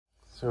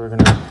So we're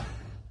gonna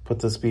put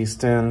this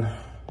beast in,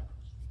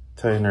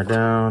 tighten her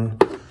down.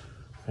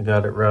 I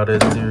got it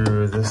routed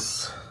through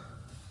this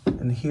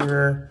in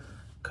here,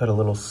 cut a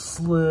little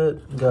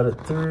slit, got it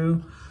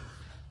through,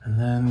 and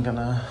then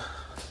gonna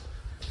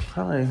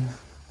probably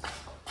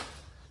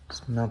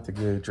just mount the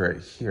gauge right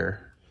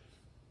here.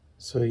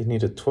 So you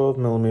need a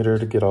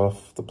 12mm to get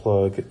off the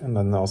plug, and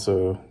then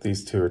also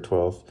these two are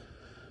 12.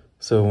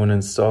 So when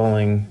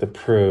installing the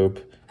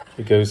probe,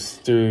 it goes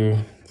through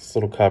this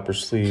little copper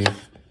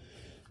sleeve,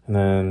 and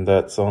then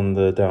that's on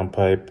the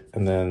downpipe,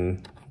 and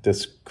then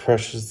this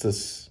crushes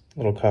this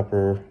little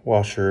copper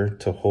washer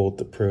to hold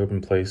the probe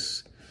in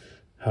place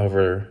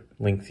however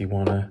length you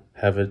want to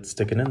have it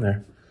sticking in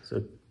there.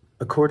 So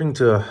according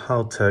to a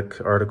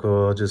Haltech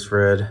article I just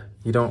read,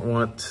 you don't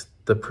want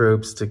the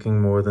probe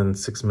sticking more than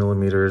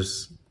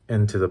 6mm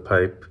into the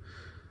pipe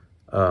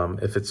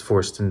if it's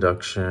forced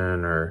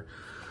induction or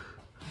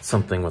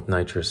something with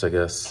nitrous, I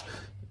guess.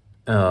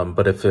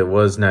 But if it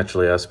was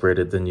naturally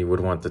aspirated, then you would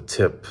want the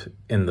tip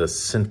in the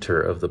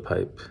center of the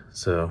pipe.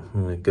 So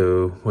I'm gonna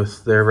go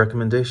with their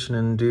recommendation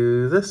and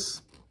do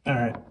this. All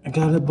right, I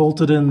got it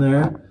bolted in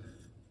there.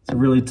 It's a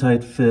really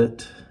tight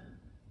fit.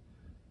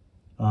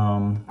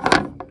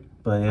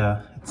 But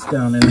yeah, it's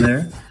down in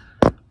there.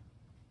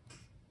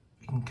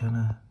 You can kind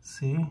of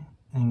see,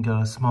 and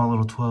got a small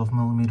little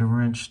 12mm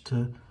wrench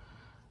to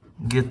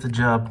get the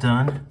job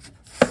done.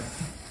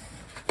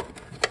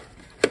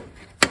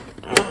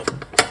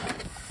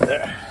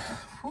 There.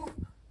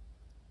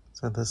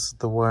 So this is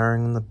the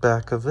wiring in the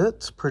back of it.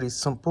 It's pretty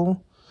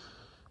simple.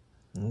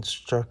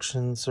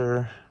 Instructions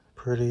are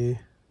pretty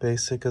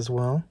basic as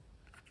well.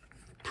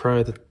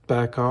 Pry the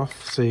back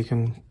off so you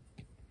can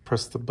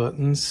press the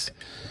buttons.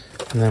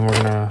 And then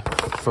we're gonna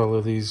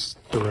follow these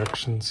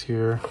directions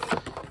here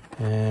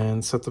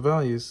and set the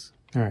values.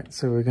 All right,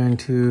 so we're going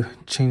to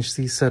change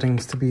these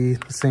settings to be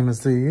the same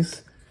as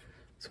these.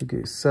 So we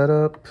go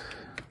setup,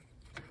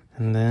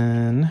 and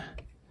then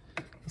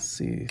let's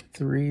see,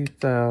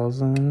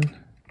 3000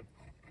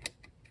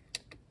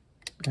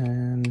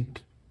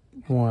 and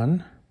 1,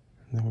 and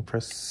then we'll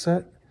press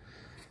set.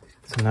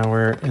 So now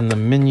we're in the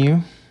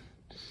menu.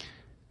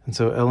 And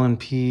so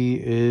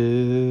LNP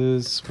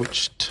is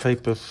which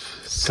type of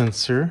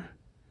sensor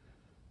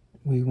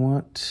we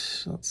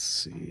want. Let's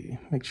see,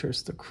 make sure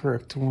it's the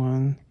correct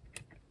one.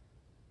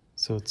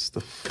 So it's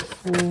the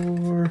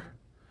 4,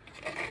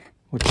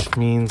 which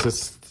means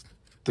it's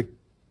the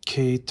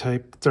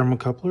K-type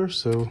thermocoupler.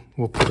 So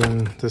we'll put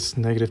in this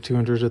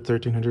 -200 to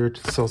 1300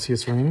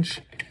 Celsius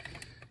range.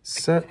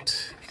 Set,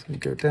 so we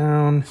go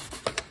down.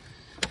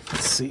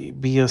 Let's see,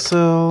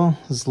 BSL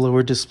is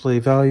lower display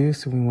value,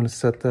 so we want to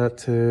set that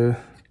to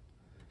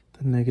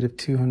the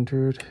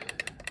 -200.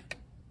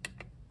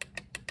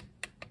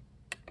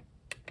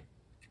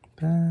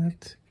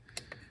 That,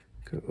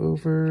 go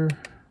over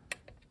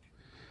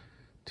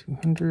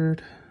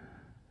 200.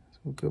 So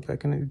we'll go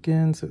back in it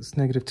again, so it's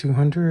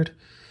 -200.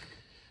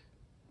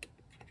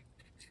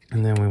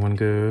 And then we want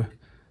to go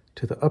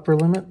to the upper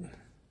limit.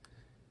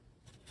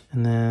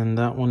 And then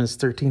that one is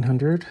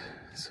 1300.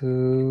 So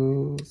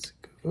let's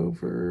go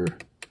over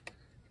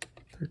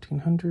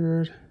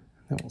 1300.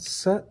 Then we'll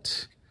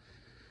set.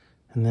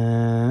 And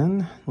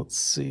then let's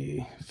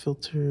see,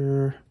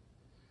 filter,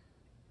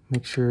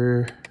 make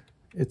sure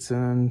it's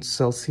in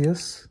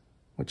Celsius,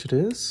 which it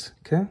is,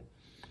 okay.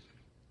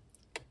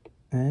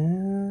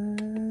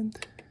 And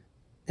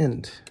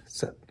end,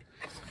 set.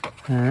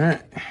 All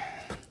right.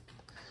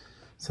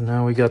 So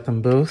now we got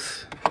them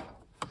both.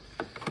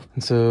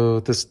 And so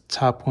this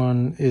top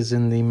one is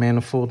in the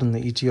manifold and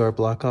the EGR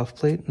block-off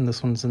plate, and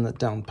this one's in the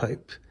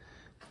downpipe.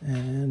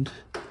 And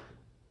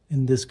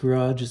in this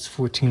garage, it's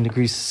 14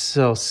 degrees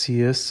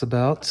Celsius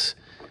about.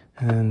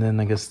 And then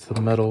I guess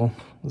the metal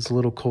is a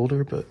little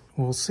colder, but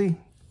we'll see.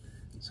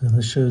 So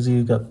this shows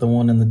you got the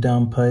one in the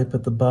downpipe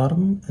at the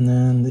bottom, and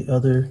then the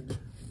other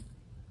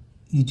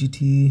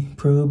EGT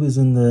probe is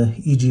in the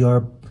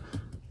EGR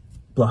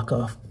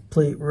block-off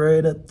plate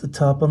right at the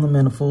top on the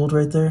manifold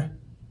right there.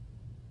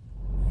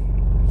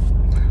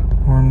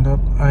 Warmed up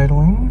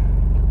idling.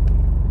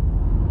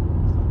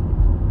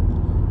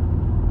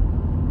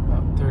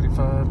 About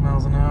 35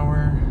 miles an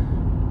hour.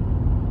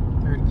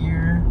 Third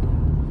gear.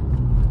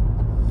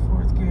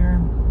 Fourth gear.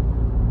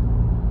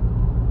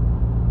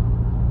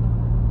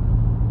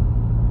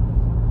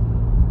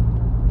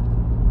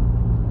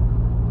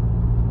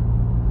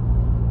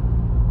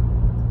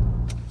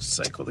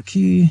 Cycle the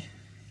key.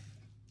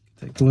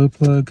 Take glow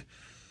plug.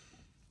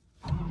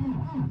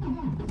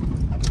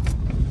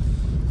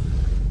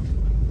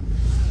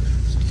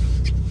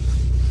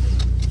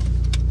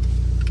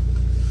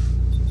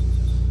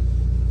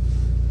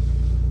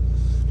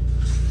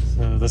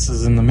 So this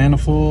is in the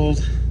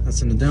manifold,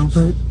 that's in the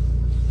downpipe.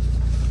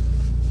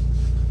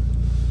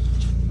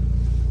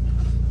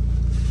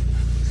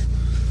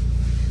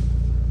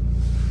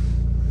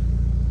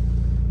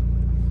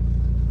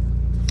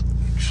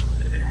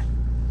 Actually,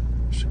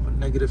 show a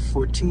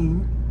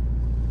 -14.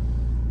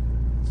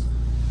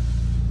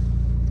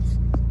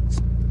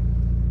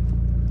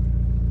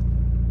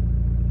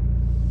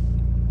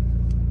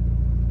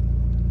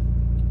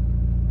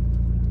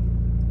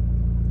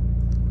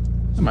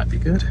 That might be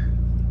good.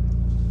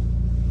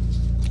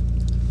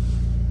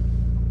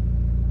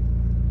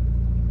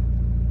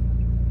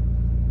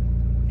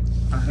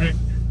 All right.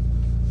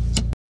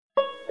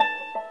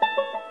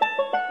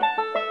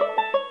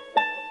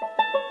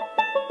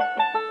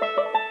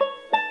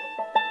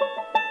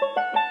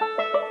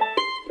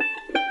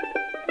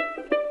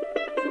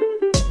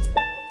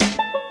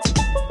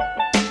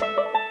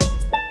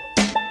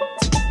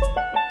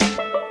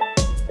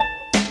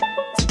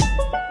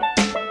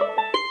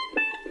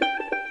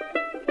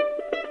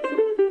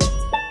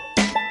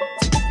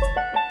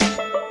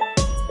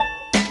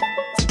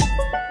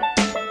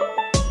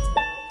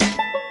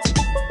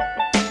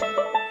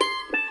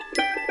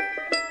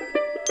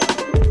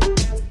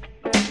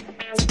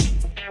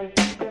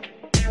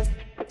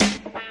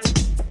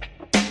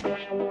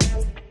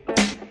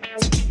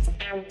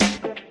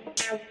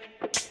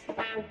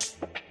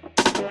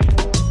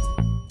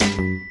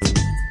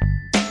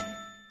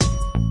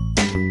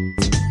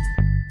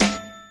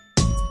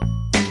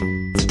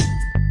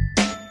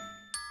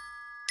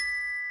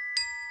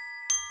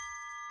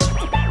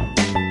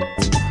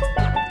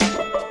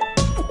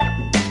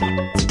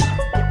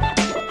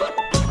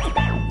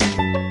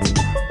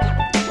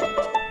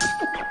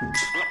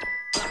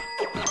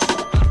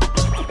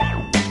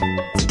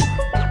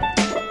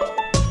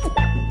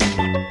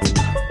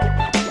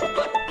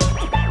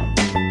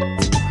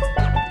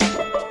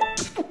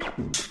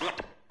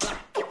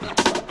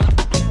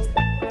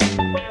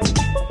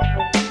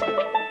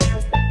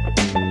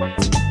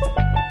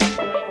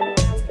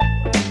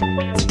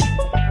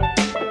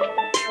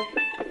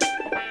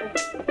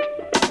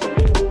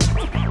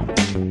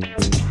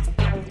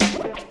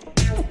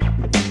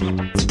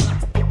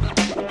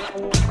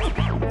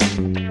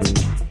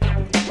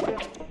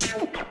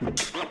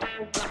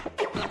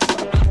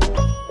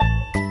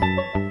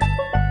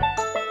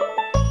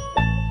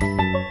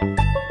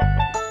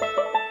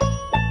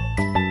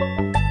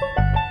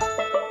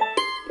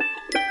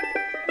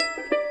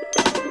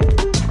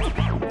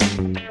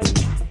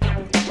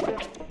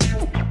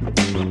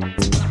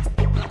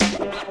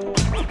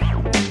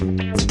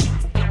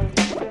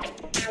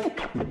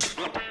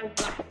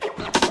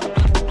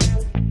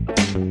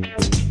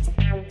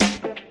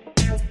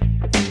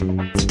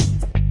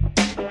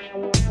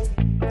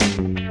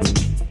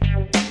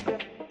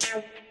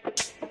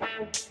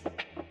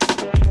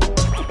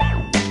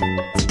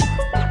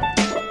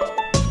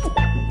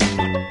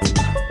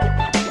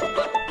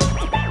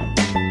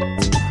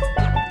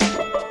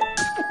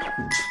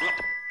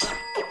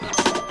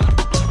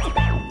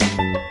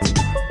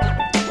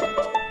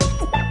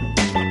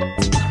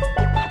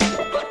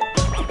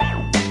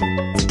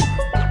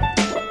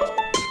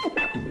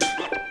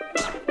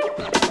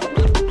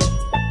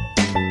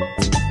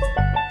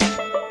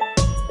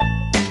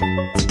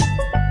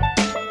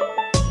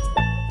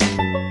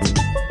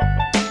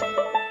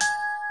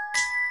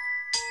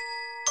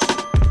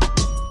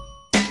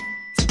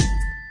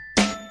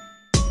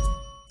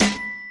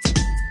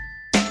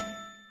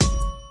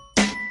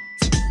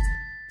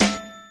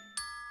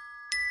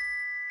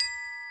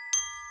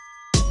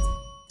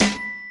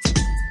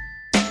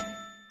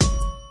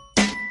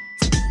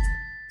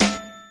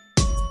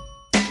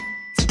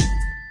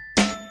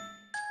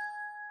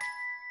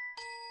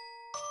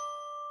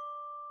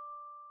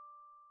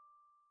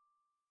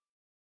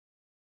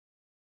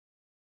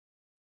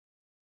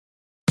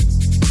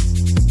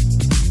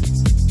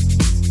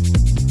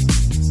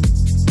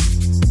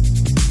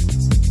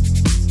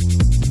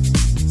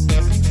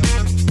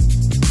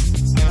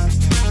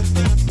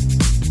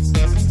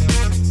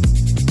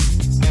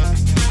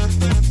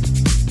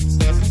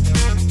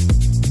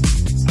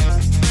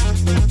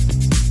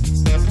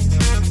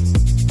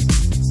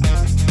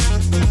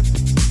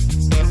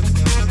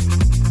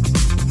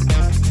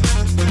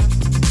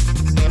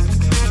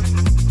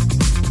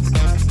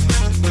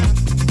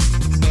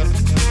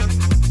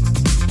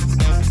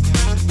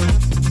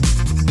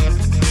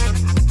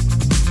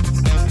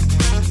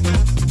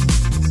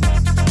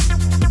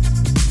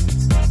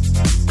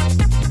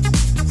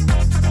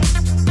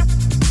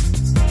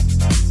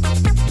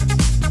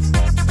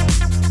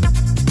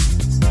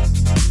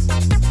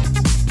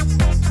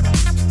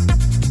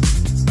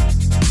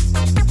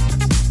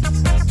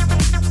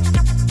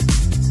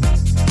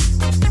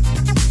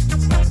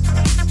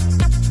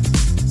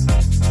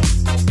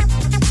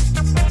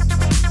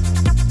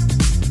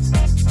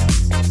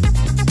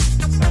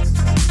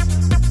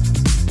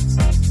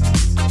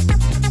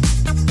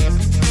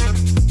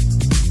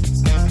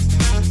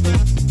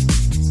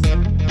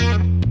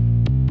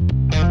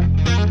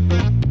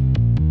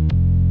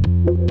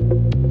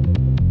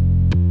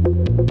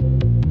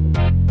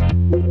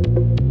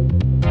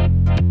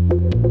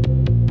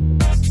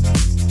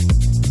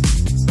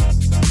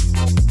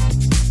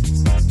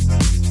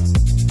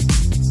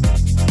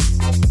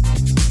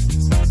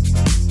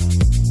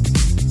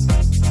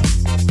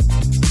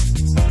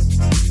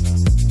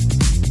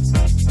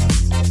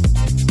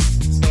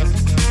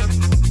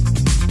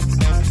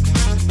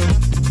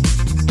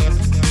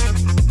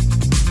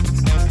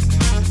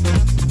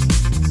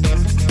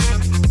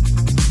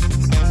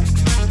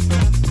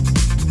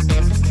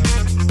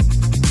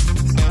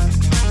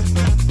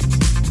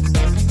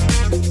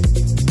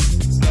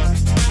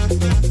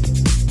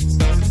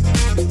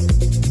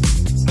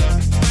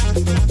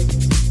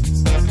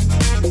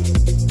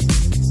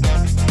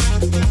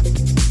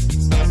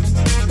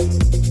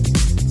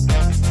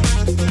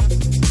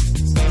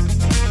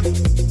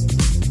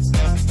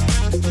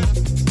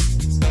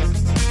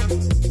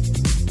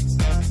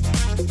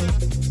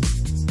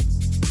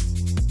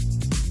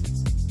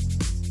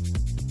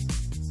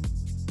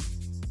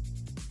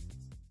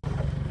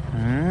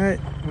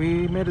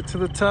 made it to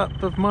the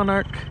top of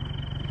Monarch.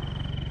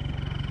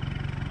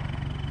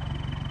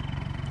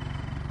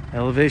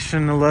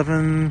 Elevation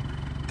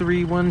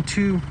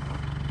 11,312.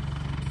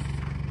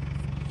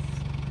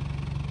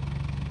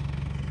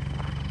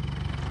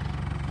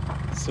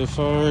 So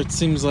far, it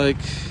seems like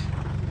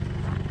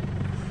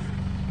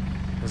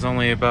there's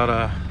only about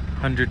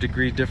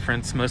 100-degree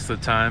difference most of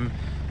the time.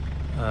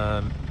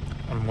 On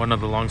one of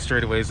the long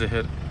straightaways, it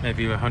hit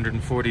maybe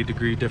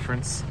 140-degree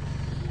difference.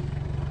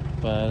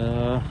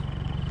 But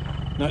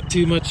not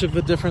too much of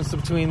a difference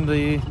between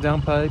the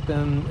downpipe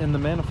and the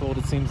manifold,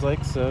 it seems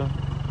like. So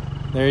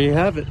there you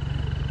have it.